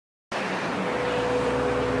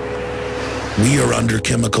We are under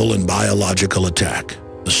chemical and biological attack.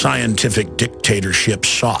 The scientific dictatorship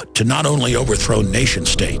sought to not only overthrow nation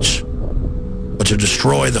states, but to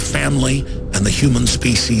destroy the family and the human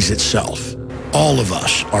species itself. All of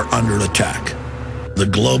us are under attack. The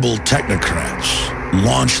global technocrats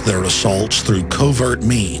launch their assaults through covert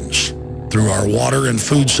means, through our water and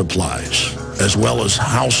food supplies, as well as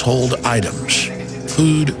household items,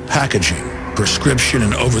 food packaging, prescription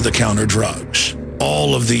and over-the-counter drugs.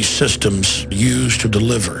 All of these systems use to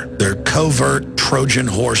deliver their covert Trojan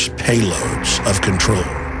horse payloads of control.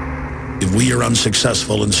 If we are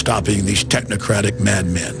unsuccessful in stopping these technocratic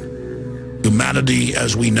madmen, humanity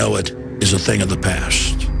as we know it is a thing of the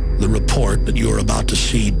past. The report that you are about to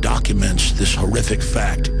see documents this horrific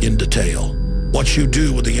fact in detail. What you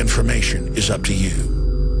do with the information is up to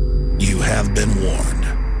you. You have been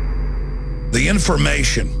warned. The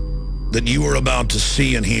information that you are about to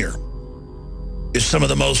see and hear is some of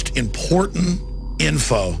the most important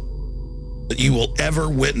info that you will ever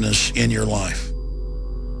witness in your life.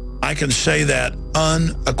 I can say that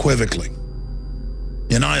unequivocally.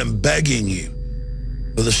 And I am begging you,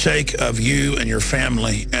 for the sake of you and your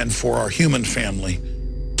family and for our human family,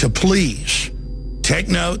 to please take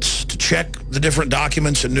notes, to check the different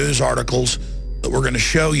documents and news articles that we're going to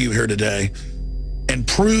show you here today, and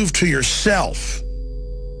prove to yourself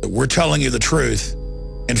that we're telling you the truth.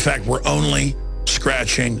 In fact, we're only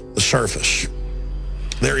scratching the surface.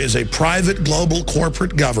 There is a private global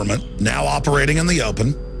corporate government now operating in the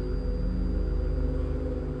open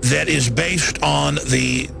that is based on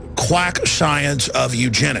the quack science of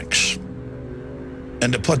eugenics.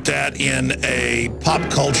 And to put that in a pop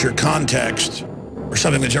culture context, or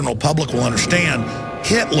something the general public will understand,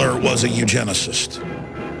 Hitler was a eugenicist.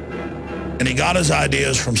 And he got his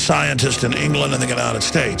ideas from scientists in England and the United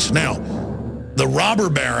States. Now, the robber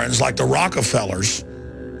barons like the Rockefellers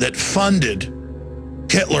that funded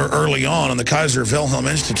Hitler early on in the Kaiser Wilhelm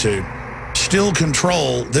Institute still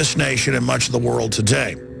control this nation and much of the world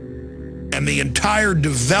today. And the entire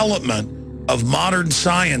development of modern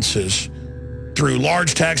sciences through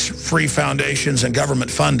large tax-free foundations and government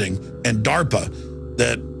funding and DARPA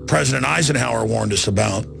that President Eisenhower warned us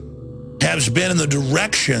about has been in the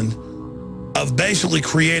direction of basically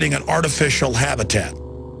creating an artificial habitat.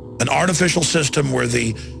 An artificial system where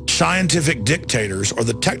the scientific dictators, or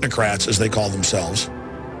the technocrats as they call themselves,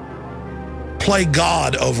 play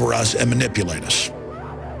God over us and manipulate us.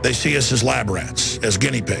 They see us as lab rats, as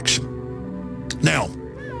guinea pigs. Now,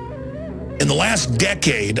 in the last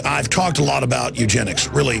decade, I've talked a lot about eugenics,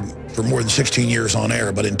 really for more than 16 years on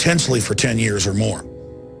air, but intensely for 10 years or more.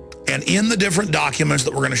 And in the different documents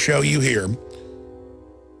that we're going to show you here,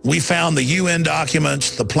 we found the UN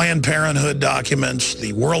documents, the Planned Parenthood documents,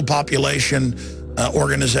 the World Population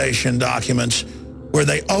Organization documents, where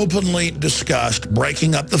they openly discussed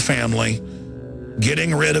breaking up the family,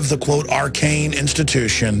 getting rid of the, quote, arcane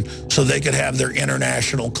institution so they could have their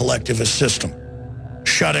international collectivist system,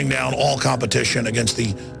 shutting down all competition against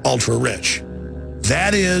the ultra-rich.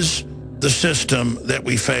 That is the system that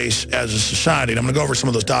we face as a society. And I'm going to go over some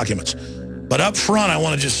of those documents. But up front, I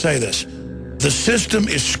want to just say this. The system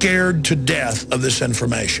is scared to death of this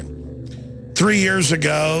information. 3 years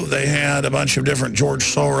ago, they had a bunch of different George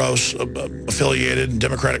Soros affiliated and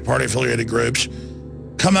Democratic Party affiliated groups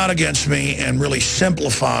come out against me and really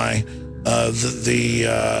simplify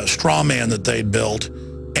the straw man that they'd built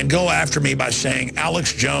and go after me by saying,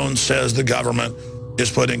 Alex Jones says the government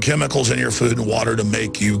is putting chemicals in your food and water to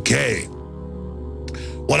make you gay.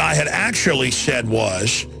 What I had actually said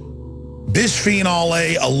was, bisphenol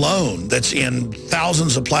A alone, that's in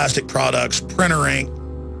thousands of plastic products, printer ink,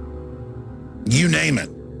 you name it,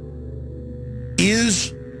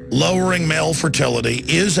 is lowering male fertility,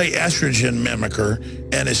 is a estrogen mimicker,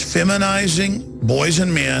 and is feminizing boys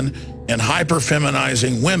and men and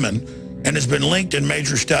hyper-feminizing women, and has been linked in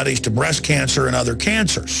major studies to breast cancer and other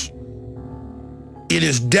cancers. It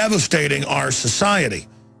is devastating our society.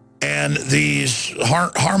 And these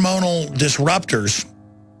hormonal disruptors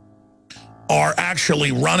are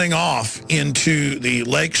actually running off into the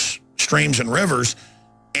lakes, streams, and rivers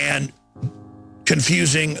and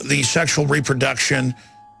confusing the sexual reproduction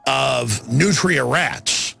of nutria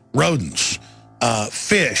rats, rodents,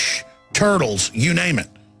 fish, turtles, you name it.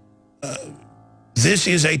 This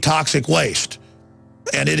is a toxic waste,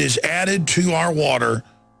 and it is added to our water,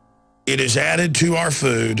 it is added to our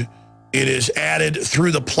food, it is added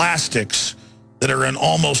through the plastics that are in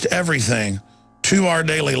almost everything to our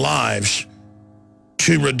daily lives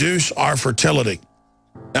to reduce our fertility.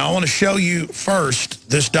 Now, I want to show you first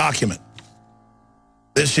this document.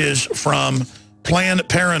 This is from Planned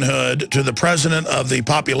Parenthood to the president of the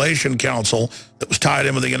Population Council that was tied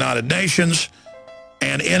in with the United Nations.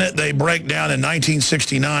 And in it, they break down in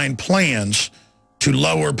 1969 plans to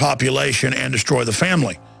lower population and destroy the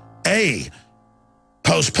family. A,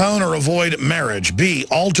 postpone or avoid marriage. B,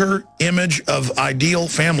 alter image of ideal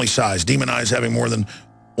family size. Demonize having more than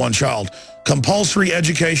one child. Compulsory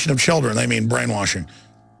education of children. They mean brainwashing.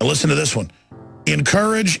 Now listen to this one.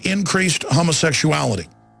 Encourage increased homosexuality.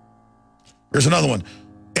 Here's another one.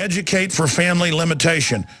 Educate for family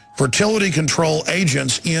limitation. Fertility control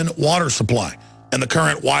agents in water supply. And the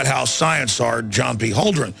current White House science czar, John P.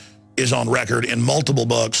 Holdren, is on record in multiple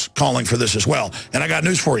books calling for this as well. And I got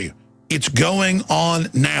news for you. It's going on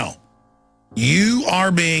now. You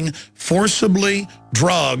are being forcibly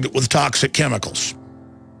drugged with toxic chemicals.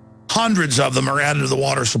 Hundreds of them are added to the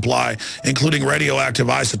water supply, including radioactive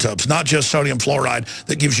isotopes, not just sodium fluoride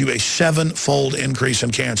that gives you a 7-fold increase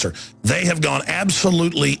in cancer. They have gone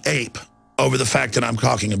absolutely ape over the fact that I'm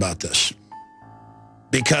talking about this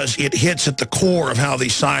because it hits at the core of how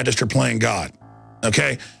these scientists are playing God,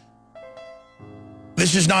 okay?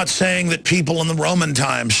 This is not saying that people in the Roman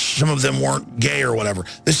times, some of them weren't gay or whatever.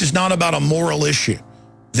 This is not about a moral issue.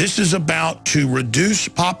 This is about to reduce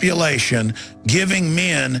population, giving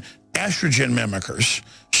men estrogen mimickers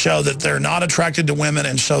so that they're not attracted to women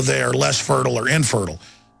and so they are less fertile or infertile.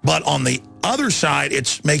 But on the other side,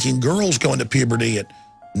 it's making girls go into puberty at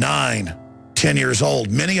 9, 10 years old,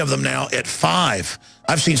 many of them now at 5.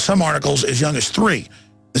 I've seen some articles as young as 3.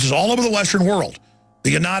 This is all over the Western world.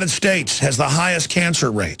 The United States has the highest cancer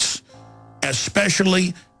rates,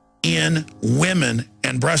 especially in women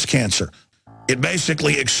and breast cancer. It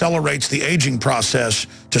basically accelerates the aging process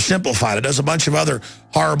to simplify it. It does a bunch of other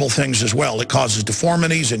horrible things as well. It causes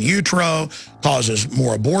deformities in utero, causes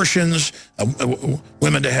more abortions,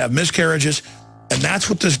 women to have miscarriages, and that's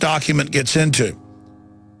what this document gets into.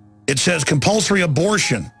 It says compulsory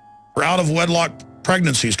abortion for out-of-wedlock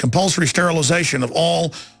pregnancies, compulsory sterilization of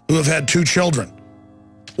all who have had 2 children.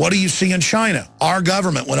 What do you see in China? Our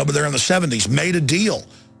government went over there in the 70s, made a deal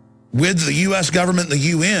with the U.S. government and the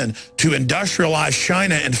UN to industrialize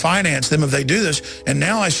China and finance them if they do this. And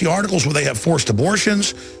now I see articles where they have forced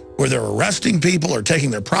abortions, where they're arresting people or taking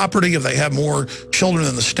their property if they have more children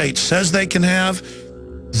than the state says they can have.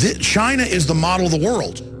 China is the model of the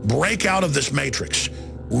world. Break out of this matrix.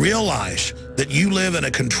 Realize that you live in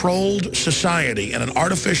a controlled society and an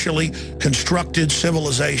artificially constructed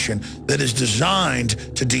civilization that is designed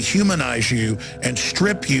to dehumanize you and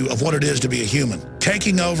strip you of what it is to be a human,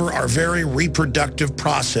 taking over our very reproductive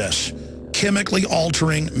process, chemically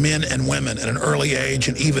altering men and women at an early age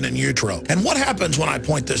and even in utero. And what happens when I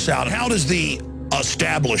point this out? How does the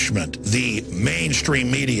establishment, the mainstream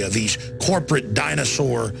media, these corporate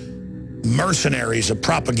dinosaur mercenaries of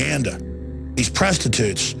propaganda, these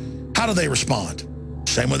prostitutes, how do they respond?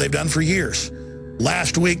 Same way they've done for years.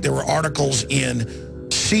 Last week, there were articles in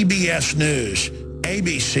CBS News,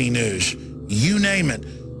 ABC News, you name it,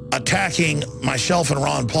 attacking myself and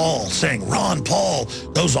Ron Paul, saying Ron Paul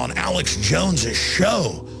goes on Alex Jones's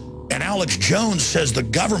show, and Alex Jones says the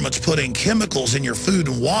government's putting chemicals in your food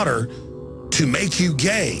and water to make you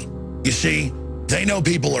gay. You see, they know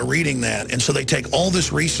people are reading that, and so they take all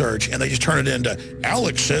this research and they just turn it into,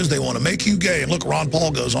 Alex says they want to make you gay, and look, Ron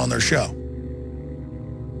Paul goes on their show.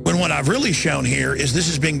 When what I've really shown here is this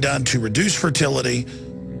is being done to reduce fertility,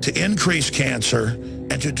 to increase cancer,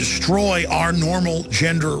 and to destroy our normal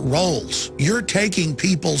gender roles. You're taking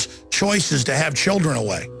people's choices to have children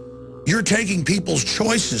away. You're taking people's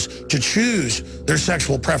choices to choose their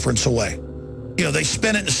sexual preference away. You know, they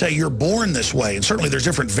spin it and say you're born this way, and certainly there's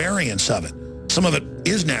different variants of it. Some of it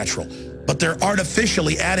is natural, but they're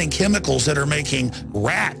artificially adding chemicals that are making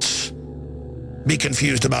rats be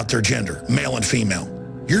confused about their gender, male and female.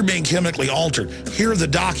 You're being chemically altered. Here are the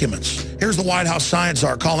documents. Here's the White House science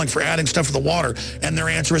czar calling for adding stuff to the water, and their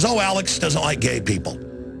answer is, oh, Alex doesn't like gay people.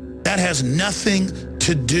 That has nothing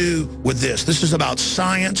to do with this. This is about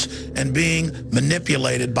science and being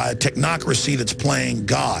manipulated by a technocracy that's playing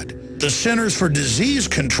God. The Centers for Disease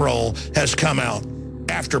Control has come out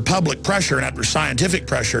after public pressure and after scientific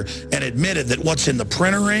pressure and admitted that what's in the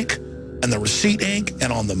printer ink and the receipt ink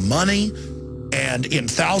and on the money and in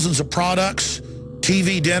thousands of products,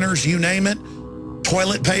 TV dinners, you name it,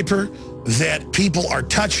 toilet paper, that people are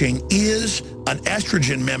touching is an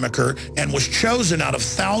estrogen mimicker and was chosen out of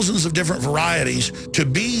thousands of different varieties to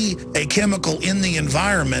be a chemical in the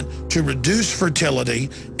environment to reduce fertility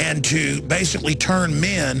and to basically turn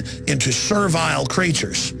men into servile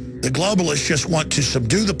creatures. The globalists just want to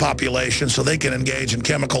subdue the population so they can engage in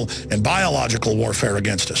chemical and biological warfare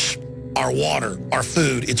against us. our water, our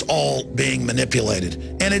food, it's all being manipulated.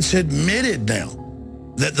 And it's admitted now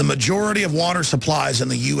that the majority of water supplies in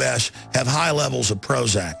the U.S. have high levels of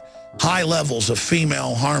Prozac, high levels of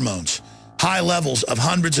female hormones, high levels of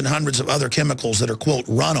hundreds and hundreds of other chemicals that are, quote,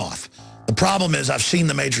 runoff. The problem is I've seen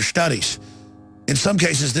the major studies. In some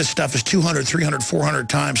cases, this stuff is 200, 300, 400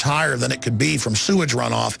 times higher than it could be from sewage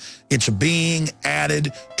runoff. It's being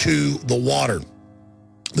added to the water.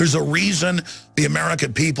 There's a reason the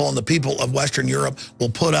American people and the people of Western Europe will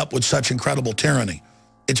put up with such incredible tyranny.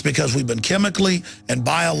 It's because we've been chemically and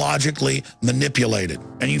biologically manipulated.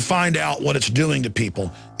 And you find out what it's doing to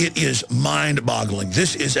people. It is mind-boggling.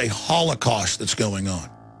 This is a Holocaust that's going on.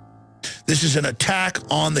 This is an attack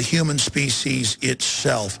on the human species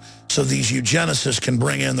itself, so these eugenicists can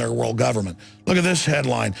bring in their world government. Look at this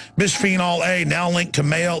headline. Bisphenol A now linked to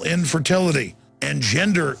male infertility and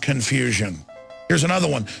gender confusion. Here's another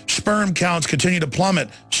one. Sperm counts continue to plummet,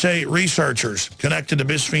 say researchers connected to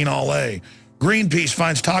bisphenol A. Greenpeace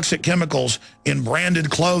finds toxic chemicals in branded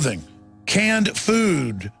clothing. Canned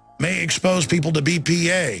food may expose people to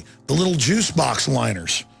BPA, the little juice box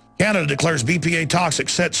liners. Canada declares BPA toxic,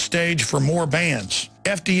 sets stage for more bans.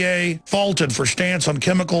 FDA faulted for stance on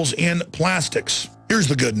chemicals in plastics. Here's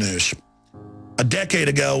the good news. A decade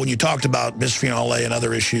ago, when you talked about bisphenol A and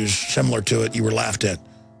other issues similar to it, you were laughed at.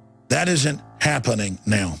 That isn't happening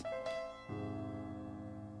now.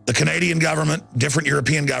 The Canadian government, different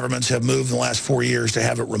European governments have moved in the last 4 years to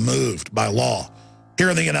have it removed by law. Here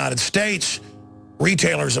in the United States,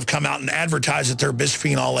 retailers have come out and advertised that they're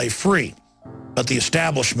bisphenol A free, but the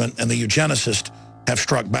establishment and the eugenicists have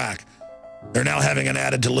struck back. They're now having it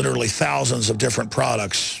added to literally thousands of different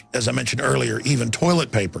products, as I mentioned earlier, even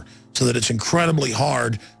toilet paper, so that it's incredibly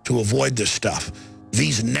hard to avoid this stuff.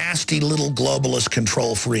 These nasty little globalist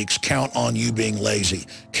control freaks count on you being lazy,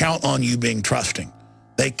 count on you being trusting.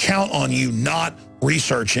 They count on you not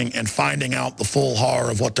researching and finding out the full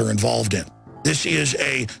horror of what they're involved in. This is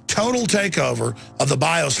a total takeover of the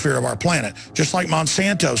biosphere of our planet, just like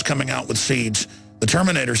Monsanto's coming out with seeds, the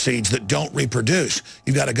Terminator seeds that don't reproduce.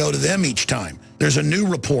 You've got to go to them each time. There's a new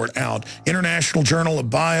report out, International Journal of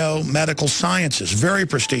Biomedical Sciences, very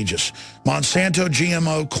prestigious. Monsanto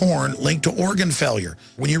GMO corn linked to organ failure.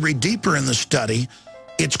 When you read deeper in the study,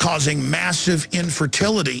 it's causing massive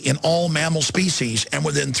infertility in all mammal species, and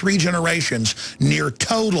within 3 generations, near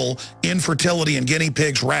total infertility in guinea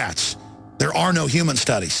pigs, rats. There are no human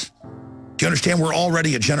studies. Do you understand? We're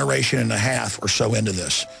already a generation and a half or so into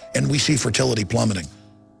this, and we see fertility plummeting.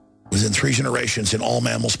 Within 3 generations in all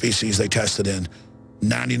mammal species they tested in,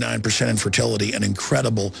 99% infertility and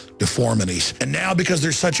incredible deformities. And now, because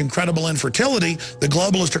there's such incredible infertility, the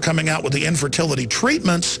globalists are coming out with the infertility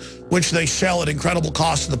treatments, which they sell at incredible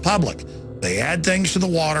cost to the public. They add things to the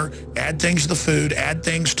water, add things to the food, add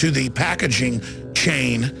things to the packaging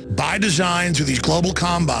chain by design through these global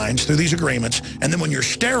combines, through these agreements, and then when you're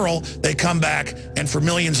sterile, they come back and for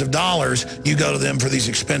millions of dollars, you go to them for these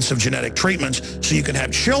expensive genetic treatments so you can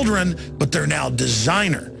have children, but they're now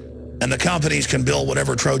designer. And the companies can build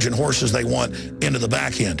whatever Trojan horses they want into the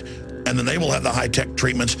back end. And then they will have the high-tech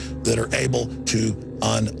treatments that are able to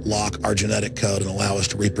unlock our genetic code and allow us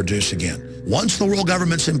to reproduce again. Once the world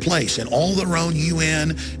government's in place, in all their own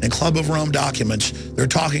UN and Club of Rome documents, they're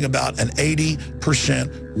talking about an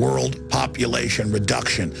 80% world population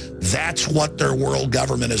reduction. That's what their world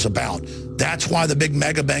government is about. That's why the big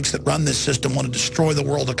mega banks that run this system want to destroy the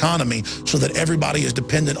world economy so that everybody is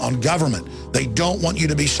dependent on government. They don't want you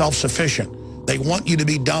to be self-sufficient. They want you to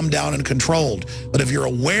be dumbed down and controlled. But if you're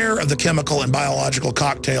aware of the chemical and biological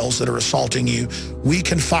cocktails that are assaulting you, we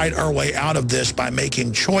can fight our way out of this by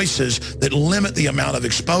making choices that limit the amount of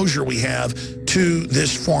exposure we have to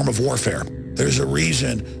this form of warfare. There's a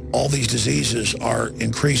reason all these diseases are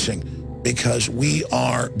increasing, because we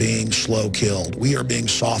are being slow-killed. We are being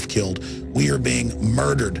soft-killed. We are being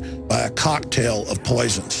murdered by a cocktail of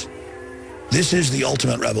poisons. This is the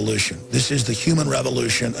ultimate revolution. This is the human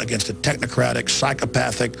revolution against a technocratic,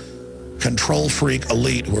 psychopathic, control freak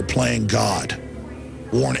elite who are playing God.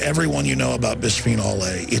 Warn everyone you know about bisphenol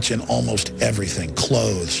A. It's in almost everything.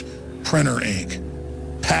 Clothes, printer ink,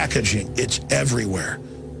 packaging, it's everywhere.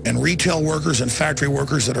 And retail workers and factory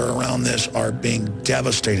workers that are around this are being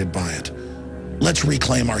devastated by it. Let's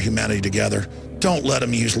reclaim our humanity together. Don't let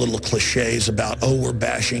them use little cliches about, oh, we're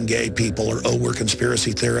bashing gay people, or oh, we're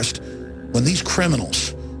conspiracy theorists. When these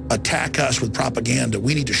criminals attack us with propaganda,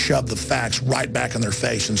 we need to shove the facts right back in their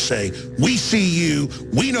face and say, we see you,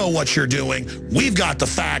 we know what you're doing, we've got the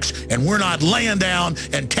facts, and we're not laying down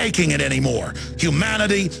and taking it anymore.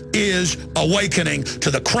 Humanity is awakening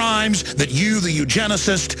to the crimes that you, the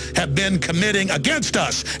eugenicists, have been committing against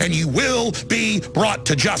us, and you will be brought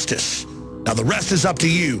to justice. Now, the rest is up to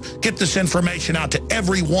you. Get this information out to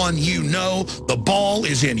everyone you know. The ball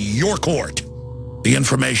is in your court. The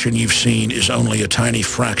information you've seen is only a tiny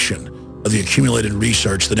fraction of the accumulated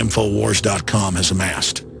research that Infowars.com has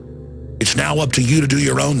amassed. It's now up to you to do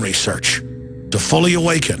your own research, to fully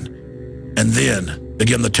awaken, and then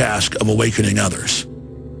begin the task of awakening others.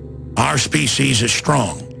 Our species is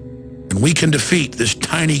strong, and we can defeat this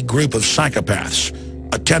tiny group of psychopaths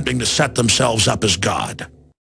attempting to set themselves up as God.